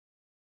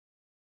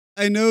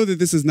I know that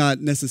this is not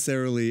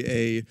necessarily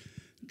a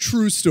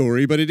true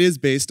story, but it is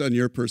based on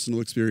your personal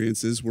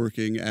experiences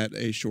working at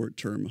a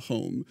short-term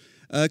home.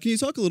 Can you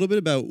talk a little bit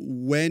about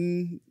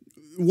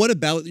what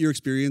about your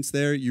experience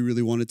there you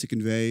really wanted to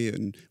convey,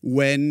 and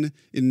when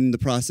in the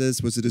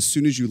process, was it as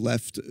soon as you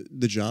left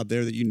the job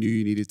there that you knew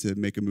you needed to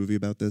make a movie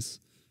about this?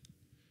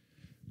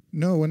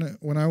 No,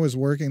 when I was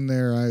working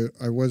there,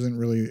 I wasn't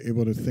really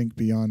able to think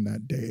beyond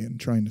that day and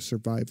trying to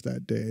survive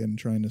that day and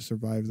trying to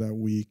survive that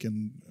week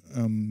and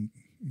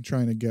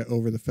trying to get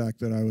over the fact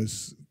that I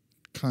was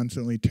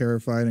constantly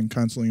terrified and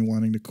constantly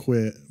wanting to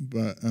quit.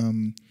 But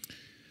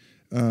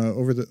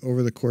over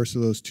the course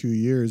of those 2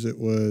 years, it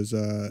was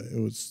a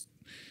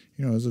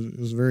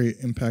very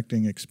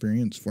impacting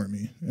experience for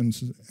me,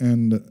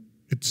 and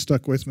it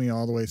stuck with me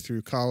all the way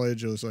through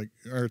college. It was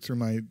through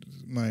my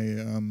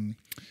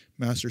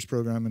master's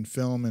program in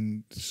film,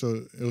 and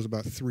so it was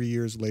about 3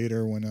 years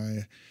later when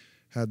I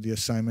had the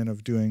assignment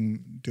of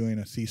doing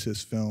a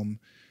thesis film.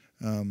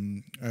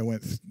 I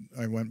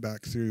went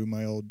back through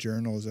my old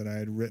journals that I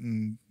had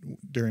written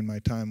during my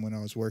time when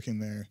I was working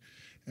there,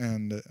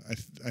 and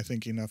I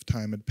think enough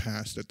time had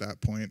passed at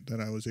that point that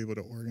I was able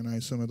to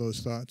organize some of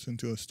those thoughts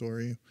into a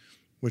story,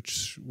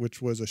 which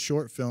was a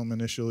short film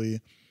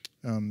initially.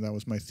 That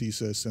was my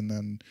thesis, and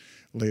then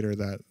later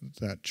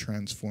that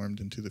transformed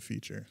into the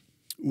feature.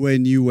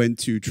 When you went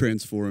to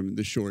transform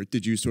the short,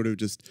 did you sort of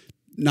just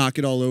knock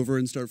it all over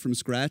and start from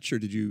scratch, or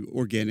did you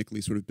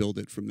organically sort of build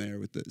it from there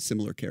with the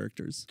similar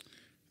characters?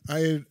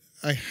 I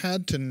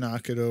had to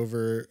knock it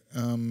over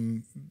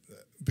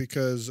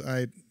because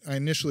I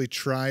initially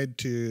tried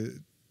to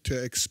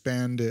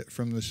expand it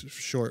from the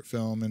short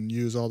film and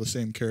use all the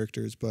same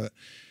characters, but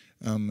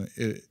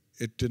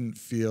it didn't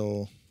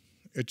feel.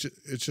 It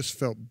just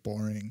felt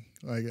boring.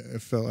 Like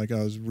it felt like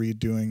I was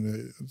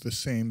redoing the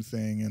same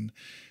thing, and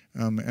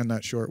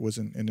that short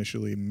wasn't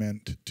initially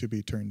meant to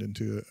be turned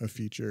into a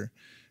feature.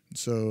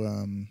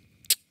 So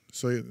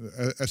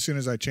as soon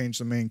as I changed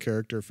the main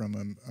character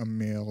from a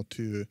male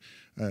to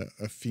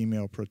a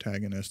female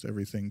protagonist,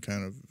 everything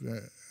kind of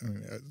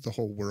the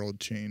whole world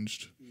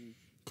changed.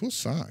 Cool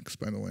socks,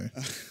 by the way.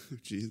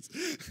 Jeez.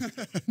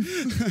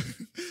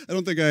 I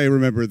don't think I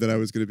remembered that I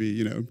was going to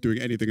be, doing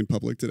anything in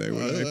public today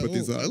when I put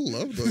these on. I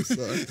love those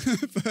socks.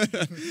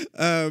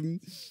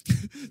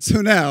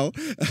 So now,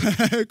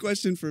 a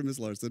question for Ms.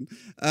 Larson.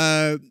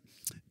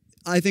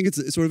 I think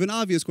it's sort of an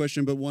obvious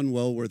question, but one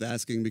well worth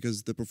asking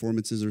because the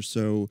performances are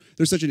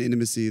there's such an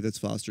intimacy that's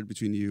fostered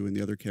between you and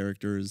the other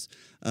characters,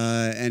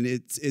 and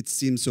it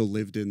seems so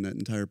lived in that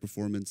entire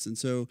performance. And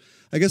so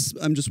I guess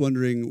I'm just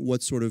wondering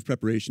what sort of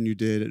preparation you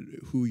did,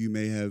 who you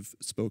may have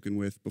spoken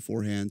with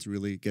beforehand to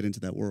really get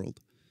into that world.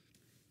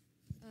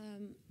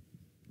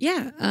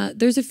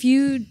 There's a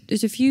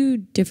few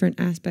different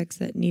aspects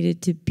that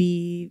needed to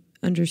be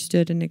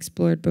understood and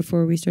explored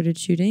before we started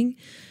shooting.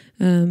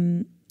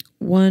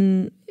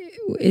 One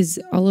is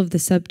all of the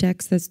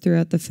subtext that's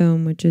throughout the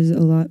film, which is a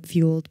lot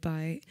fueled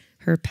by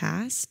her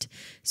past.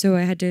 So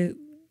I had to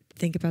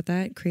think about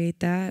that, create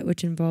that,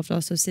 which involved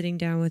also sitting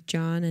down with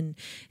John, and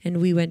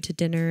we went to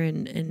dinner,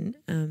 and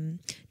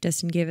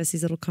Destin gave us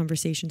these little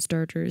conversation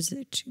starters,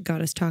 which got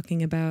us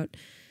talking about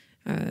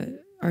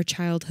our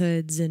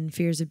childhoods and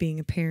fears of being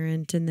a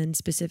parent, and then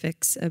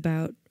specifics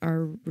about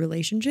our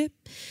relationship.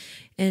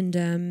 And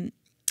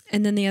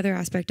then the other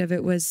aspect of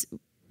it was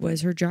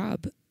her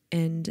job.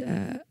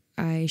 And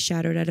I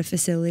shadowed at a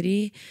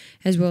facility,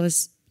 as well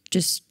as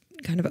just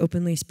kind of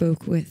openly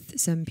spoke with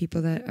some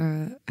people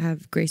that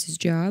have Grace's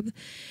job,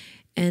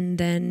 and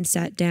then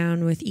sat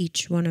down with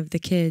each one of the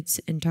kids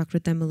and talked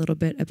with them a little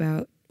bit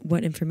about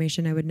what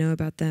information I would know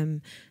about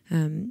them,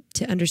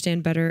 to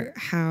understand better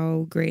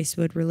how Grace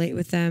would relate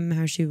with them,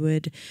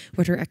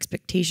 what her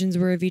expectations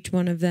were of each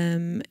one of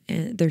them,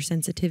 and their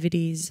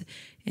sensitivities,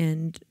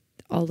 and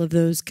all of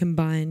those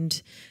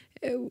combined.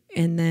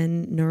 And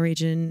then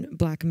Norwegian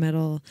black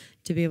metal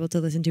to be able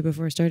to listen to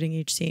before starting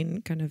each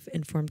scene kind of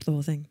informed the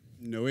whole thing.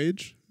 No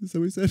age? Is that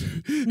what we said?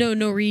 No,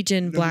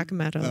 Norwegian black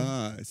metal.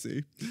 Ah, I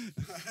see.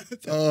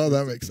 Oh,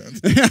 that makes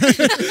sense.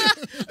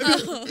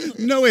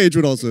 No age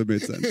would also have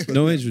made sense.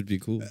 No age would be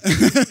cool.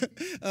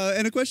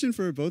 And a question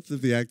for both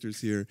of the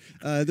actors here.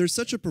 There's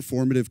such a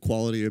performative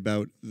quality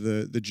about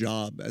the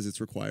job as it's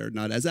required,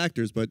 not as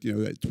actors, but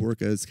to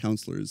work as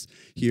counselors.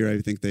 Here, I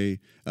think they,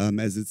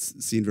 as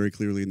it's seen very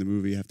clearly in the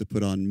movie, have to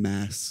put on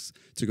masks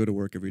to go to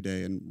work every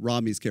day. And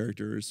Rami's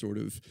character is sort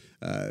of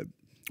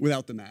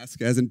without the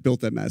mask, hasn't built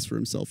that mask for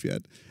himself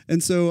yet.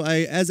 And so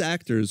as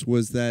actors,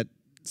 was that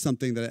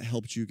something that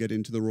helped you get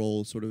into the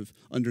role, sort of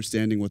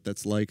understanding what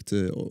that's like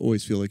to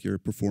always feel like you're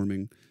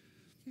performing?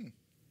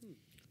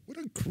 What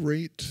a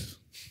great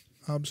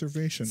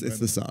observation. It's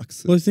the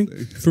socks. Well, I think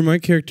for my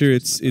character,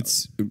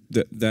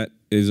 that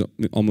is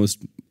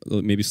almost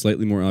maybe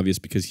slightly more obvious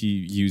because he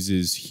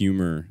uses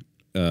humor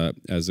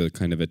as a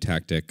kind of a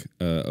tactic,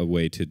 a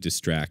way to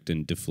distract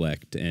and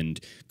deflect and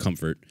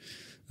comfort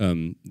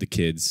the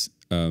kids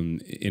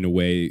in a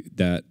way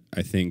that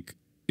I think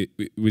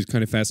it was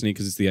kind of fascinating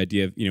because it's the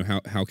idea of, you know,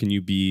 how can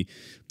you be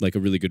like a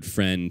really good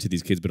friend to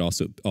these kids, but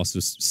also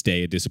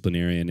stay a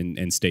disciplinarian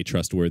and stay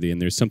trustworthy.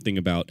 And there's something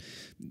about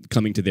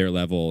coming to their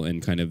level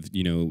and kind of,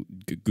 you know,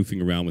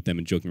 goofing around with them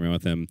and joking around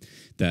with them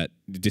that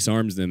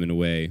disarms them in a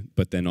way.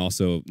 But then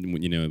also,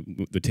 you know,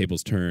 the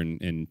tables turn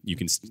and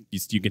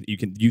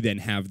you then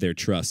have their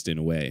trust in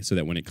a way, so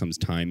that when it comes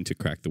time to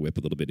crack the whip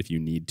a little bit, if you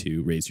need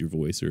to raise your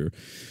voice or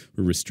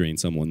restrain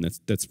someone that's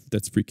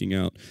freaking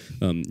out,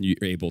 you're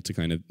able to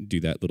kind of do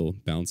that little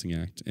balancing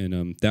act.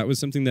 And that was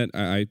something that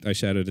I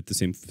shadowed at the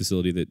same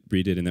facility that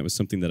Brie did, and that was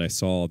something that I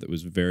saw that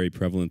was very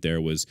prevalent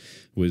there was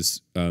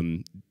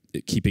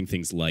keeping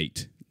things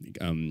light.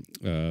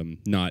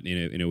 Not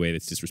in a way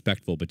that's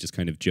disrespectful, but just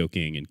kind of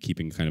joking and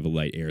keeping kind of a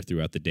light air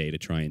throughout the day to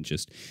try and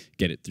just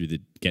get through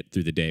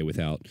the day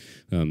without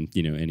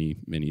you know,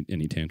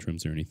 any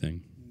tantrums or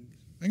anything.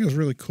 I think it was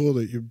really cool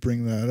that you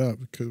bring that up,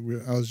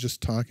 because I was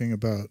just talking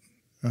about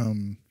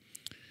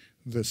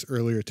this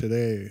earlier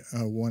today.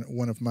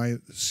 One of my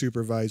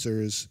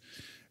supervisors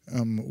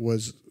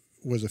was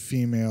a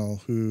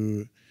female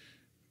who,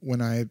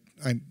 when I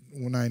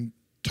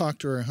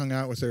talked to her and hung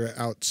out with her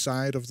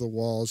outside of the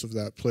walls of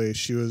that place,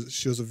 she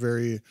had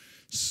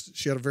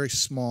a very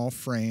small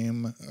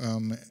frame,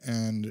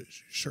 and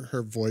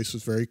her voice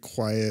was very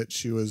quiet.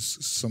 She was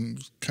some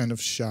kind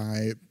of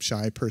shy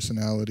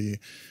personality,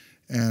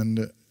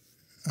 and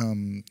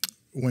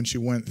when she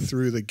went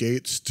through the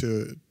gates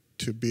to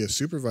be a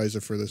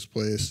supervisor for this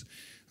place,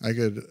 I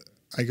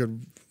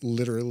could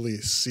literally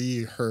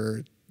see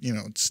her, you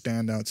know,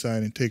 stand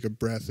outside and take a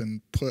breath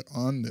and put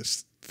on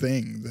this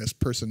thing, this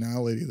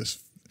personality, this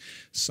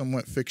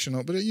somewhat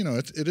fictional, but you know,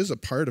 it is a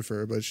part of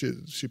her. But she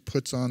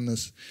puts on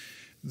this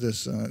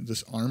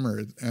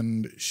armor,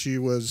 and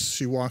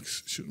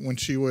when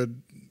she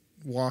would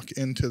walk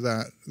into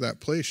that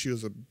place, she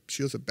was a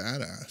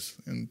badass,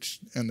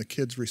 and the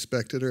kids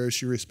respected her.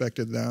 She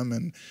respected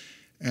them,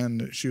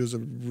 and she was a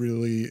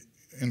really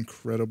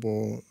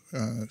incredible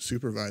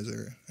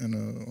supervisor and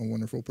a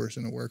wonderful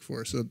person to work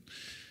for. So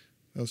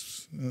that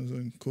was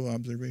a cool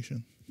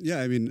observation.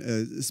 Yeah, I mean,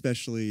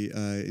 especially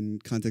in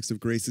context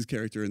of Grace's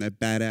character and that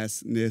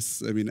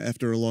badassness. I mean,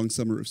 after a long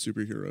summer of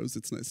superheroes,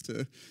 it's nice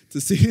to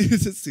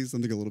see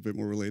something a little bit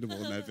more relatable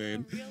in that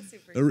vein. Real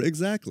superhero.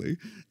 Exactly.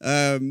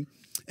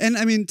 And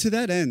I mean, to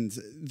that end,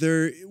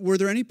 were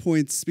there any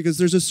points, because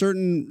there's a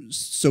certain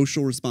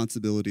social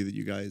responsibility that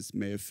you guys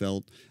may have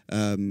felt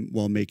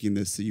while making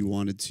this, that you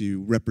wanted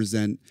to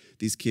represent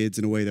these kids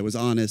in a way that was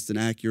honest and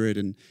accurate,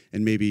 and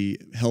maybe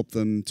help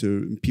them,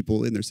 to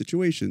people in their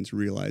situations,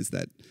 realize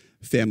that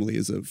family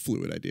is a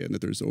fluid idea and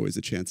that there's always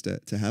a chance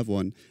to have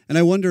one. And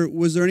I wonder,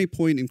 was there any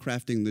point in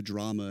crafting the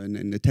drama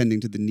and attending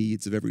to the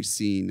needs of every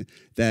scene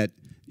that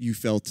you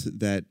felt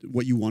that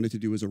what you wanted to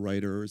do as a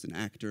writer or as an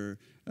actor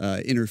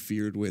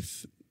interfered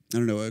with, I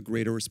don't know, a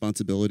greater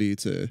responsibility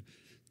to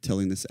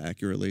telling this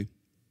accurately?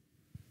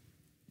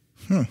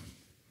 Huh.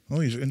 All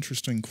these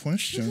interesting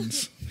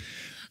questions.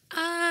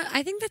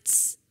 I think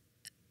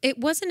it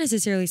wasn't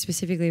necessarily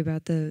specifically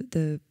about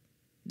the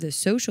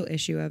social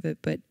issue of it,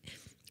 but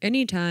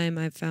anytime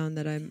I've found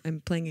that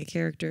I'm playing a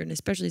character, and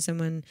especially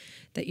someone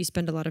that you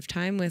spend a lot of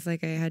time with,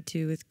 like I had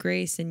to with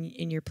Grace, and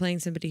you're playing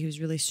somebody who's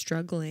really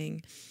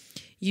struggling,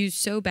 you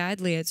so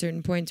badly at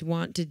certain points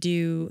want to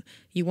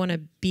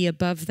be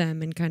above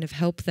them and kind of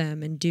help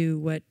them and do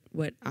what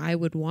I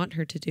would want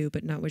her to do,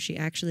 but not what she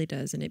actually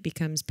does. And it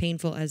becomes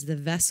painful as the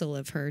vessel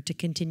of her to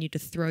continue to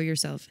throw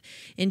yourself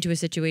into a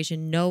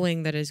situation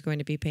knowing that it's going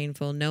to be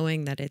painful,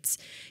 knowing that it's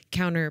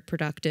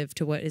counterproductive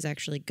to what is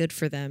actually good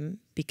for them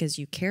because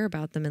you care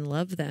about them and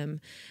love them.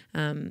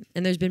 And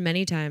there's been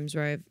many times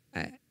where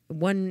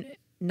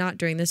not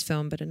during this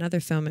film, but another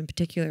film in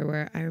particular,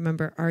 where I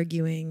remember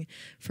arguing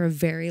for a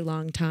very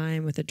long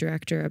time with a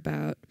director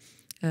about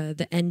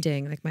the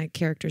ending, like my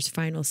character's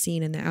final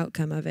scene and the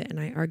outcome of it. And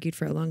I argued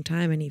for a long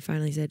time, and he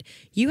finally said,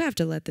 "You have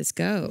to let this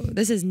go.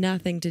 This has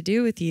nothing to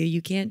do with you.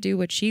 You can't do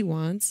what she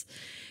wants.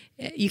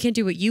 You can't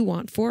do what you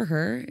want for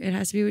her. It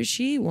has to be what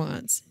she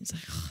wants." It's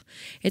like, oh,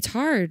 it's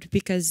hard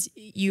because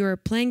you're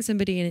playing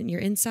somebody and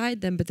you're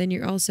inside them, but then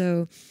you're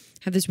also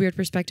have this weird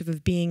perspective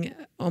of being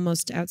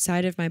almost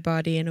outside of my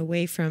body and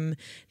away from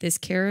this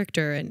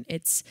character. And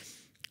it's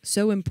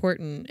so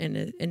important, and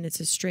it's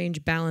a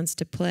strange balance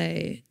to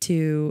play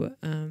to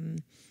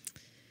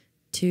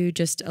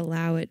just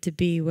allow it to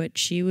be what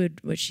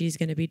she's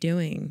going to be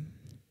doing.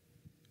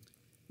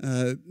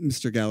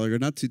 Mr. Gallagher,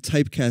 not to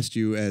typecast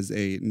you as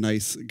a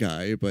nice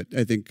guy, but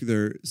I think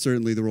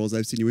certainly the roles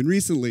I've seen you in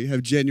recently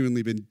have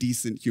genuinely been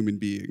decent human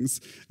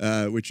beings,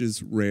 which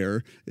is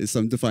rare, is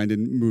some defined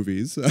in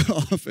movies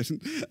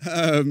often.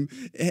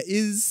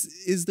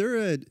 Is there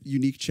a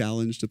unique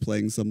challenge to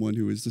playing someone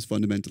who is just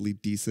fundamentally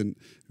decent,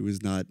 who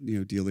is not,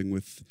 dealing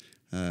with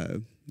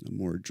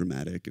more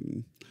dramatic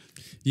and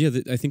Yeah,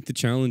 I think the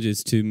challenge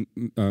is to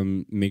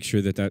make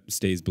sure that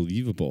stays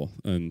believable,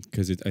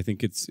 because I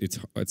think it's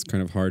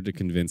kind of hard to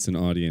convince an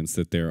audience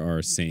that there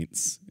are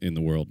saints in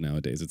the world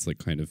nowadays. It's like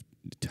kind of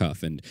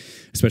tough, and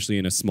especially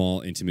in a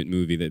small, intimate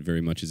movie that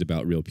very much is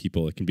about real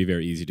people, it can be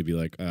very easy to be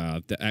like,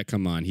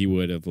 come on, he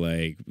would have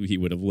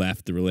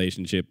left the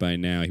relationship by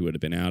now. He would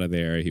have been out of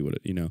there. He would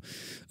have,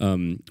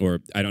 or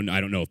I don't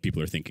know if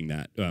people are thinking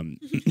that,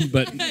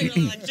 but like,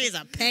 she's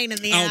a pain in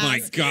the ass. Oh my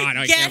God,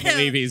 I can't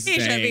believe he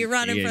should be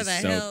running for the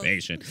so hill.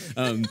 Patient.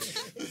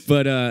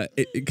 But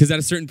because at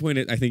a certain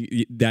point, I think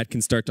that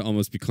can start to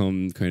almost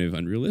become kind of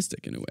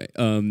unrealistic in a way.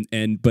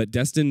 But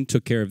Destin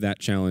took care of that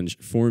challenge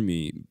for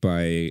me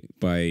by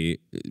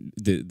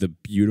the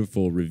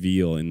beautiful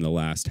reveal in the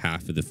last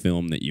half of the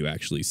film that you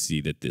actually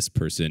see that this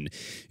person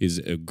is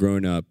a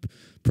grown-up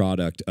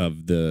product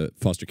of the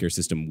foster care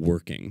system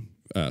working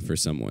for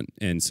someone.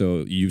 And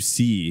so you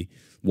see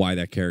why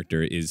that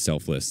character is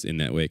selfless in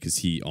that way, because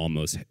he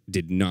almost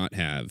did not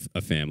have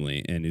a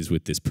family and is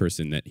with this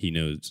person that he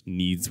knows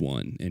needs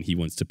one, and he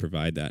wants to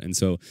provide that. And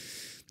so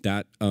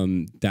that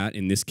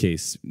in this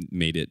case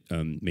made it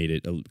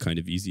kind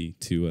of easy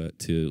to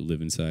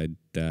live inside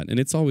that. And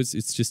it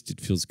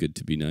feels good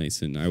to be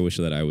nice, and I wish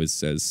I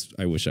was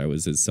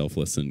as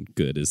selfless and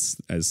good as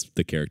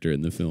the character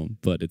in the film.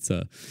 But it's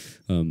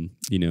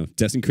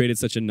Destin created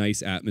such a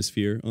nice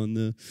atmosphere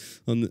on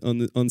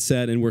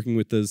set, and working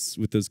with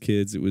those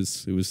kids, it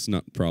was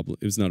not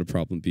a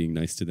problem being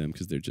nice to them,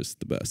 because they're just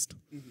the best.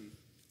 Mm-hmm.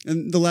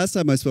 And the last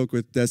time I spoke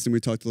with Destin, we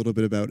talked a little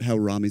bit about how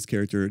Rami's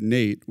character,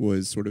 Nate,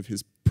 was sort of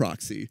his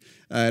proxy.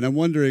 And I'm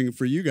wondering,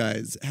 for you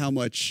guys, how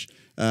much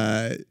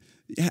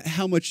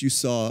you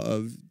saw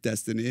of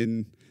Destin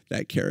in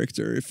that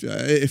character,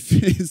 if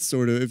Nate's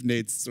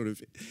sort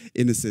of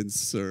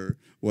innocence or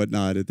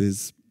whatnot,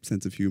 his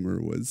sense of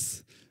humor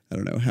was, I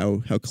don't know,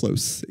 how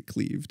close it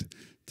cleaved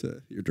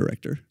to your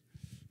director.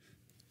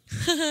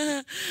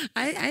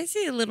 I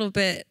see a little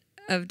bit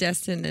of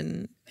Destin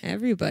and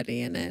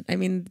everybody in it. I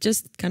mean,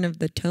 just kind of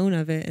the tone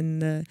of it,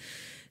 and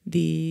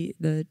the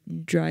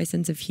dry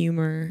sense of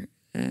humor,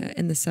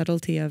 and the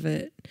subtlety of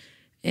it.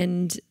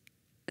 And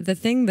the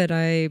thing that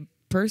I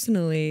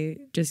personally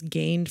just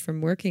gained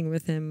from working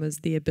with him was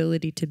the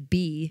ability to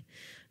be.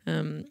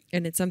 And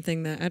it's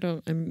something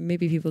that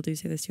maybe people do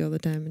say this to you all the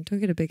time, and don't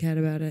get a big head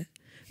about it,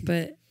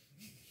 but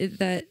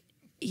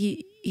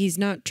he's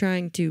not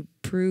trying to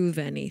prove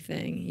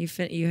anything.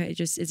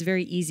 It's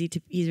very easy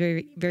he's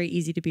very, very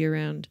easy to be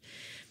around,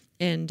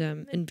 and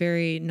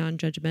very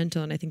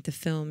non-judgmental. And I think the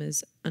film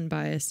is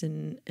unbiased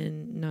and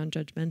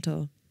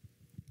non-judgmental.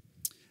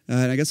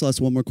 And I guess I'll ask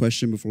one more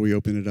question before we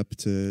open it up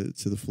to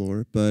the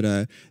floor.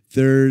 But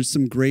there's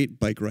some great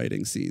bike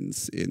riding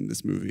scenes in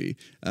this movie.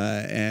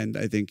 And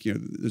I think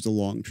there's a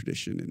long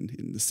tradition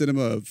in the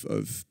cinema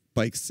of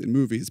bikes in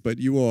movies, but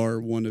you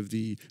are one of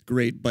the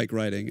great bike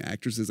riding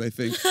actresses, I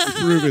think,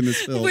 proven in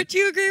this film. Would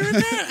you agree with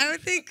that? I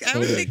would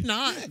think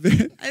not.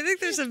 I think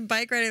there's some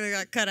bike riding that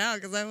got cut out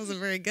because I wasn't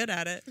very good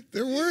at it.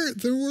 There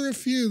were a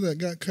few that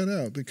got cut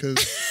out because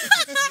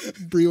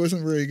Brie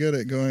wasn't very good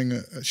at going.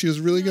 She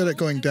was really good at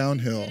going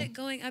downhill. Good at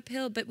going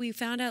uphill, but we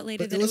found out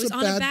later But that it was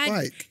on a a bad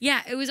bike.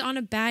 Yeah, it was on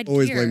a bad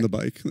Always gear. blame the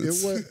bike.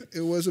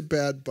 It was a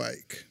bad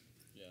bike.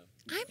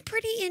 I'm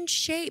pretty in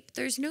shape.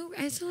 There's no.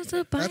 It's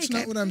a bike. That's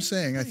not what I'm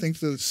saying. I think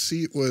the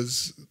seat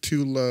was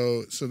too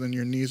low, so then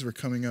your knees were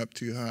coming up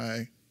too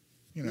high.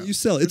 You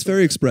sell. It's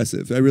very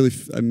expressive.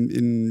 I'm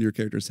in your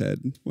character's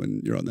head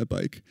when you're on that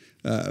bike.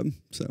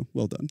 So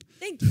well done.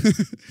 Thank you.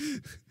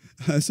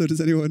 So does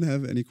anyone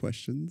have any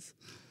questions?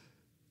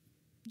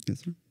 Yes,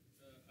 sir.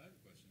 I have a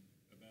question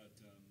about.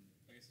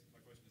 I guess my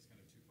question is kind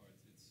of two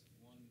parts. It's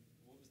one,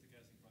 what was the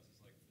casting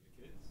process like for the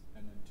kids,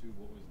 and then two,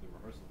 what was the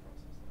rehearsal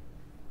process like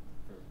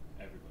for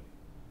everybody?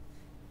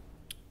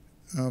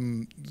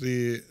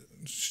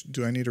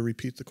 Do I need to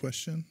repeat the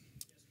question?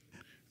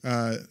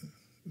 So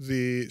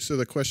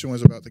the question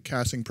was about the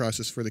casting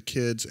process for the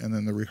kids and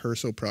then the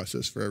rehearsal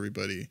process for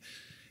everybody.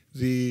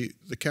 The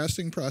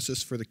casting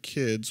process for the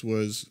kids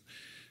was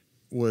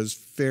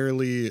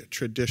fairly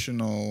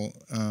traditional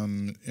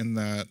in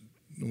that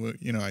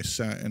I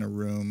sat in a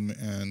room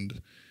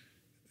and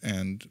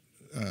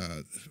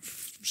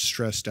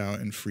stressed out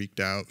and freaked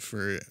out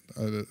for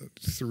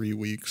 3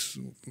 weeks,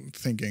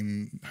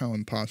 thinking how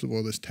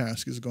impossible this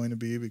task is going to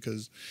be,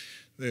 because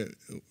it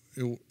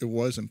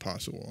was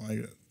impossible.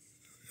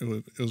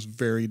 It was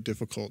very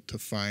difficult to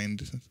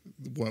find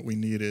what we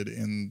needed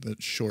in the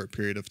short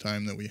period of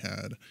time that we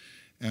had,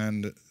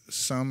 and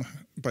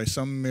by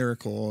some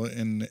miracle,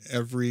 in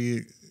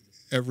every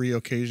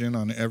occasion,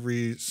 on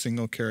every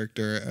single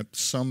character, at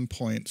some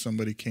point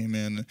somebody came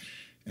in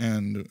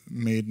and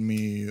made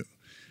me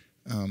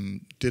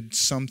did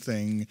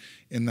something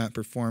in that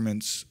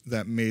performance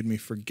that made me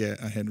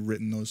forget I had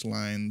written those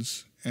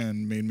lines,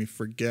 and made me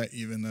forget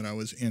even that I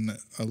was in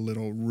a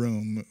little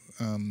room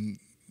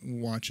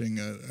watching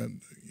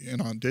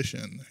an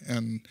audition.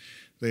 And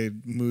they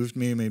moved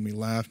me, made me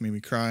laugh, made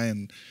me cry,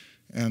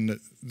 and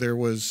there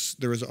was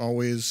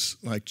always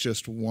like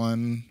just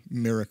one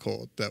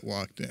miracle that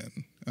walked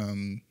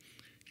in.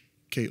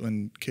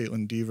 Caitlin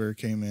Deaver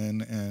came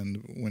in,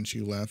 and when she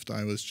left,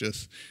 I was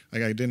just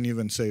like, I didn't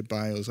even say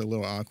bye. It was a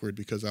little awkward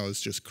because I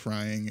was just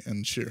crying,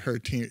 and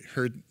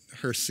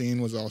her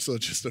scene was also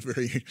just a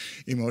very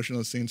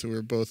emotional scene. So we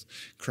were both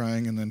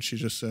crying, and then she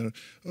just said,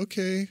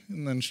 "Okay,"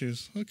 and then she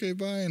was, "Okay,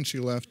 bye," and she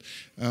left.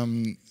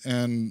 And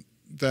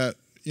that,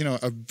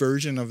 a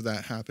version of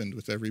that happened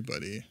with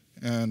everybody,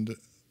 and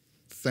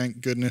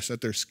thank goodness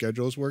that their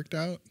schedules worked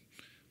out,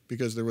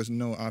 because there was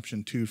no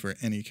option 2 for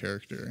any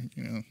character,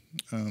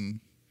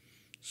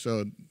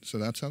 So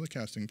that's how the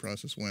casting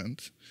process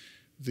went.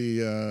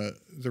 The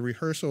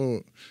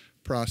rehearsal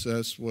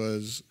process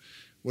was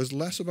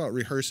less about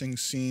rehearsing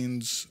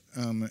scenes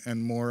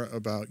and more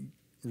about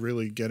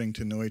really getting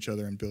to know each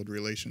other and build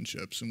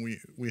relationships. And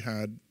we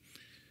had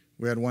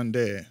one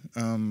day,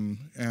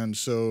 and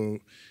so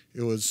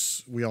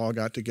we all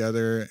got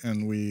together,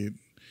 and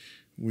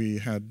we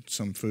had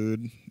some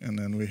food, and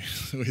then we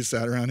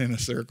sat around in a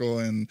circle,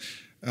 and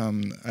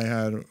I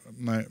had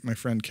my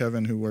friend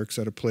Kevin, who works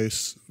at a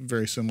place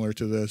very similar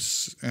to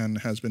this and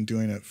has been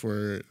doing it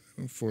for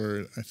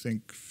I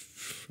think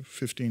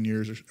 15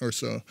 years or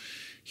so.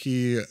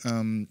 He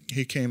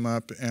came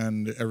up,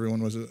 and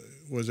everyone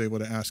was able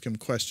to ask him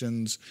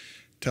questions,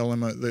 tell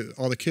him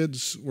all the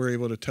kids were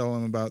able to tell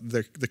him about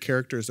the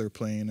characters they're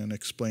playing and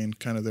explain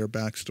kind of their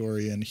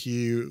backstory, and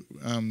he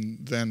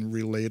then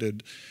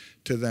related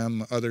to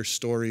them other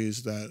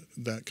stories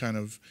that kind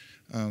of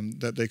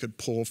that they could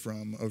pull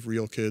from, of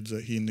real kids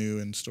that he knew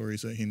and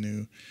stories that he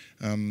knew,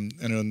 and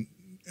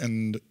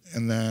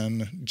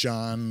then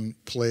John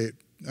played.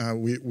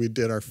 We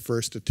did our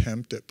first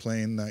attempt at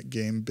playing that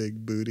game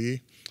Big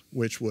Booty,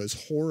 which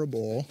was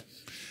horrible,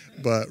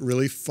 but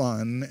really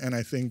fun. And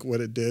I think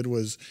what it did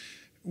was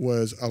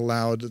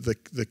allowed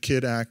the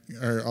kid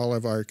or all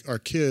of our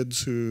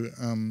kids who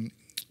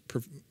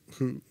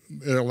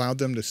it allowed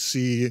them to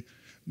see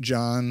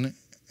John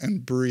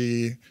and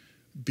Brie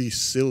be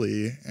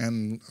silly,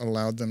 and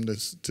allowed them to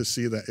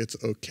see that it's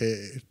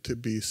okay to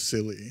be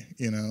silly,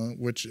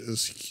 which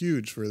is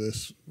huge for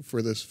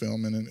this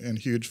film, and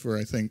huge for,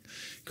 I think,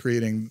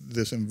 creating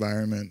this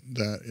environment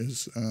that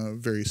is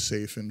very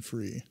safe and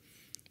free.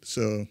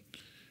 So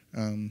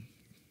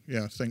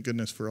thank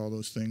goodness for all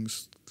those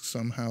things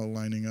somehow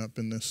lining up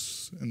in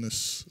this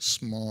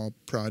small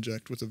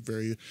project with a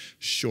very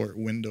short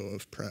window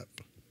of prep.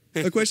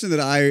 A question that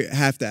I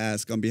have to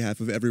ask on behalf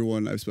of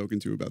everyone I've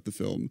spoken to about the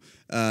film.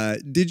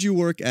 Did you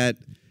work at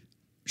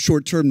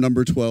short-term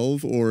number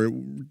 12, or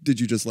did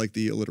you just like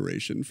the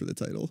alliteration for the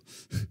title?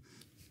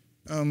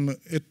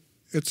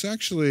 It's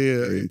actually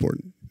very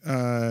important.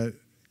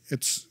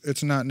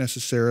 It's not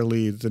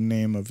necessarily the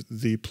name of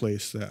the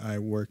place that I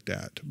worked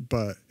at,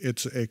 but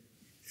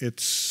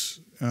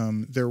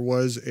there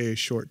was a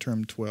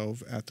short-term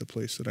 12 at the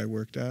place that I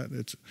worked at.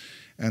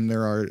 And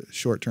there are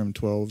short-term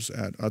 12s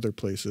at other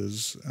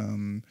places.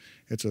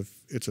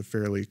 It's a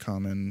fairly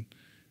common.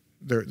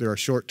 There are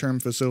short-term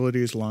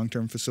facilities,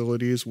 long-term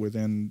facilities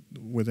within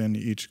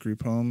each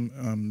group home,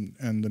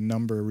 and the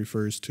number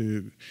refers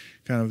to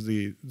kind of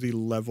the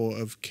level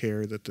of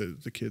care that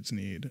the kids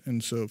need.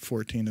 And so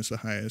 14 is the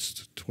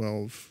highest,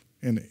 12.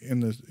 In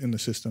the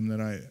system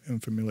that I am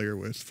familiar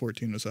with,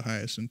 14 was the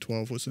highest, and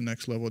 12 was the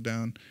next level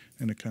down,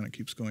 and it kind of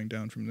keeps going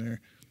down from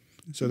there.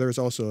 So there's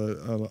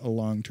also a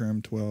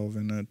long-term 12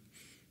 and a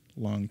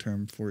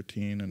long-term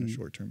 14 and a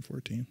short-term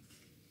 14.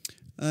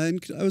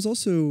 And I was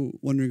also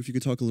wondering if you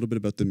could talk a little bit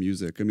about the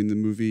music. I mean, the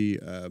movie,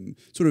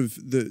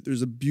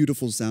 there's a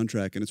beautiful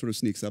soundtrack, and it sort of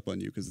sneaks up on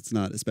you because it's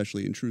not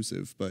especially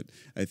intrusive. But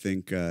I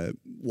think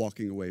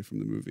walking away from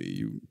the movie,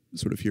 you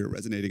sort of hear it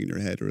resonating in your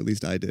head, or at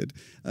least I did.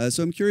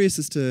 So I'm curious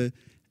as to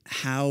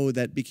how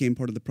that became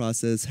part of the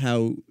process,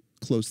 how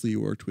closely you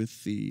worked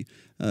with the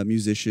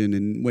musician,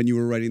 and when you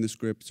were writing the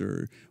script,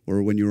 or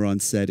when you were on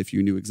set, if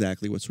you knew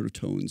exactly what sort of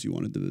tones you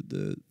wanted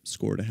the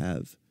score to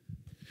have.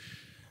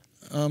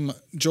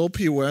 Joel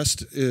P.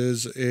 West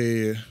is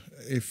a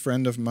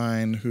friend of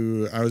mine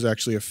who I was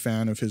actually a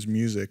fan of his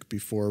music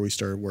before we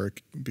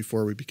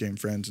became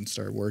friends and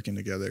started working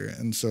together.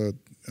 And so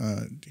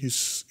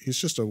he's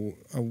just a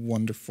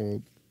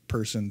wonderful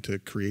person to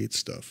create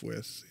stuff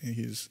with.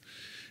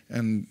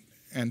 And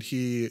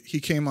he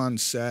came on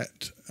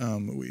set.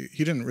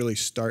 He didn't really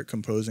start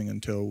composing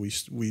until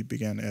we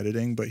began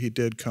editing, but he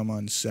did come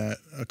on set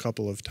a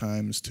couple of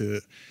times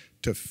to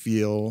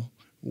feel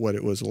what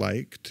it was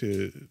like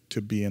to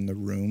be in the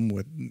room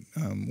with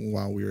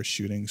while we were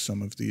shooting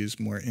some of these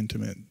more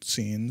intimate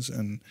scenes,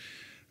 and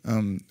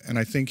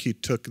I think he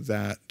took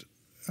that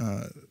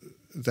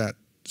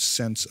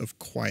sense of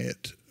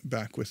quiet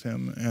back with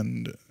him,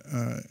 and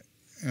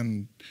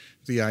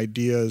the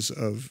ideas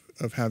of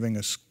having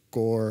a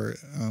score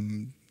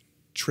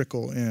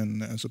trickle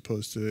in as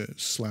opposed to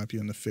slap you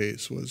in the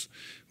face was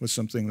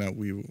something that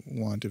we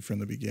wanted from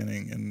the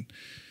beginning. And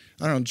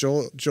I don't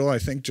know, Joel, I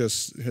think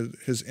just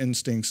his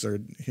instincts are,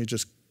 he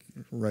just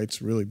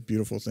writes really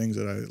beautiful things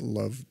that I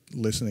love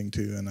listening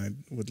to, and I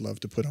would love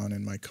to put on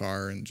in my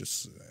car, and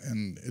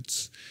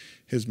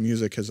his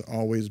music has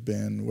always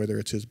been, whether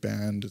it's his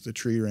band, the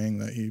Tree Ring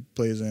that he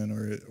plays in,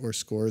 or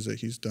scores that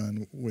he's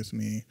done with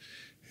me,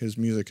 his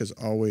music has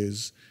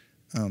always,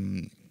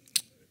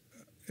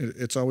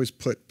 it's always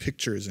put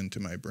pictures into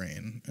my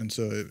brain, and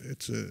so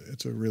it's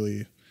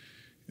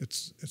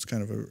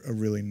kind of a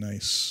really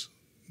nice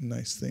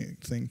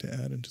thing to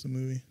add into the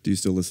movie. Do you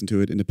still listen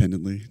to it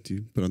independently? Do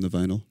you put on the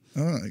vinyl?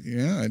 Oh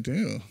yeah, I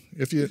do.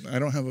 I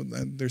don't have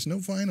there's no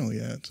vinyl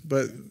yet,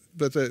 but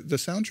the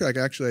soundtrack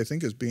actually I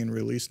think is being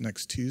released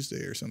next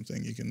Tuesday or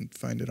something. You can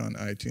find it on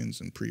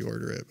iTunes and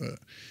pre-order it,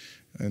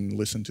 and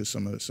listen to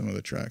some of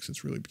the tracks.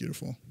 It's really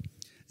beautiful.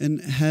 And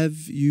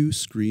have you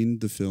screened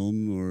the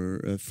film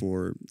or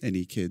for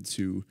any kids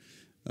who?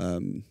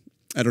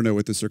 I don't know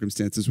what the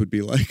circumstances would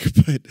be like,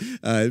 but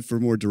for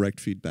more direct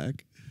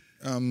feedback.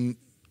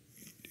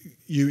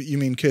 You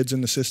mean kids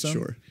in the system?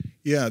 Sure.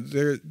 Yeah,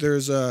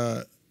 there's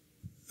a.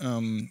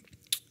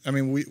 I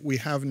mean, we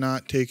have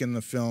not taken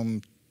the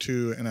film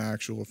to an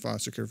actual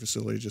foster care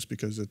facility just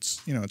because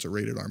it's a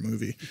rated R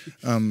movie,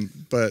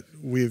 but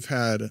we've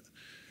had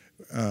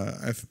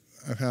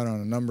I've had on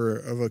a number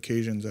of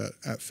occasions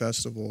at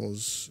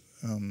festivals.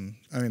 I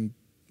mean,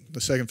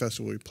 the second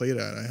festival we played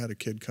at, I had a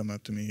kid come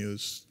up to me. He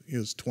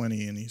was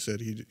 20, and he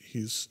said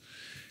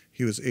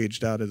he was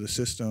aged out of the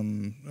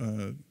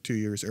system 2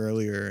 years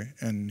earlier,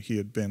 and he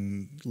had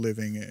been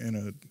living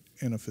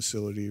in a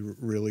facility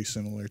really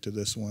similar to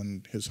this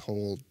one his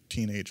whole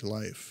teenage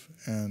life.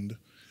 And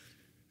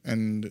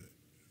when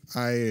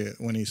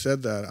he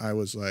said that, I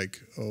was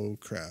like, oh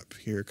crap,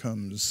 here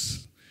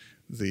comes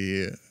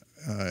the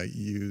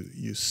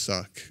you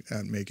suck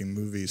at making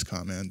movies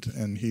comment.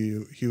 And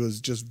he was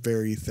just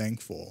very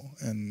thankful,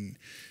 and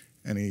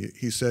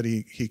he said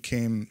he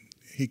came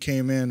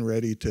in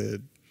ready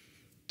to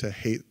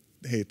hate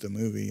the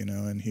movie,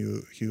 and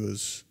he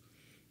was,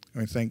 I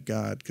mean, thank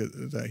God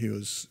that he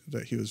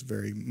was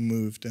very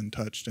moved and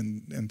touched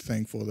and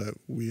thankful that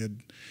we had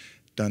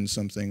done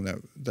something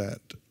that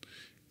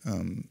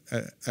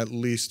at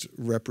least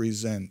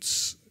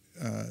represents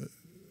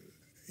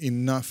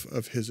enough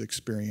of his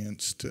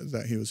experience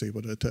that he was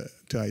able to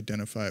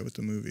identify with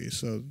the movie.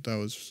 So that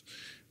was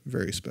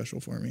very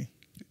special for me.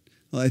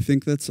 Well, I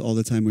think that's all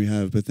the time we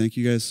have, but thank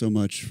you guys so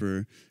much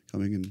for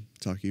coming and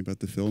talking about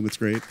the film. It's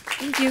great.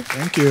 Thank you.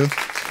 Thank you.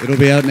 It'll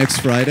be out next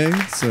Friday,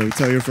 so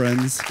tell your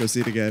friends, go see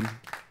it again.